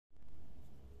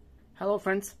Hello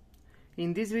friends,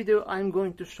 in this video I'm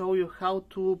going to show you how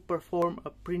to perform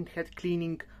a printhead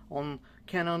cleaning on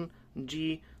Canon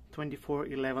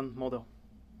G2411 model.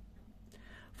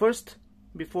 First,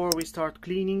 before we start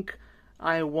cleaning,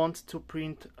 I want to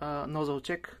print a nozzle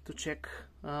check to check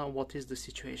what is the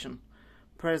situation.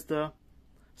 Press the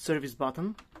service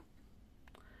button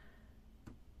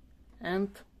and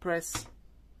press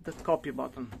the copy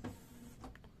button.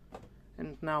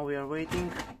 And now we are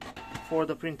waiting for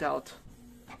the printout.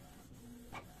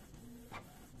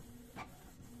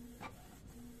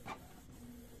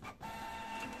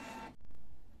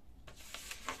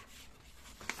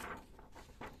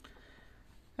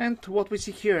 And what we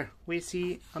see here, we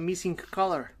see a missing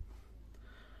color.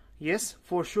 Yes,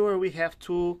 for sure we have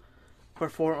to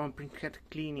perform a printhead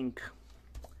cleaning.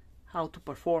 How to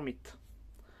perform it?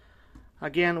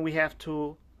 Again, we have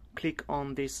to click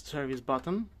on this service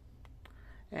button,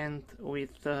 and with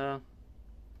the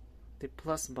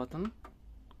plus button,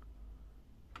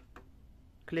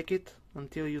 click it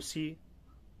until you see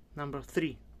number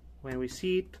 3. When we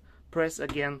see it, press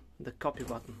again the copy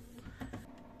button.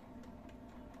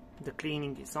 The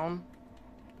cleaning is on.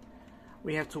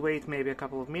 We have to wait maybe a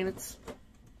couple of minutes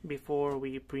before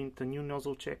we print a new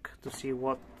nozzle check to see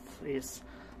what is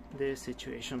the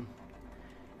situation,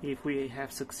 if we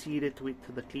have succeeded with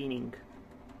the cleaning.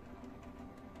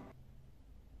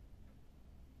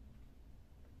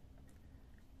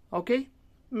 Okay,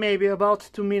 maybe about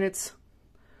 2 minutes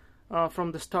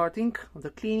from the starting of the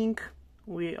cleaning,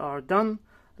 we are done.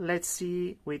 Let's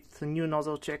see with the new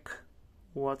nozzle check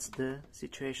what's the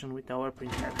situation with our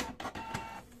printhead.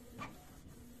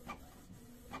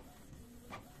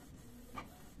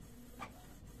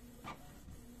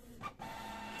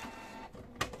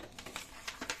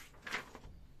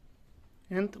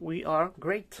 And we are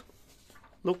great.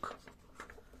 Look,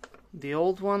 the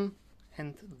old one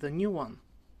and the new one.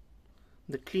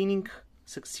 The cleaning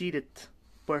succeeded.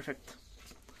 Perfect.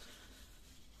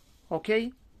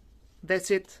 Okay,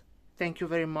 that's it. Thank you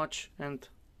very much and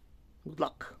good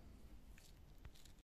luck.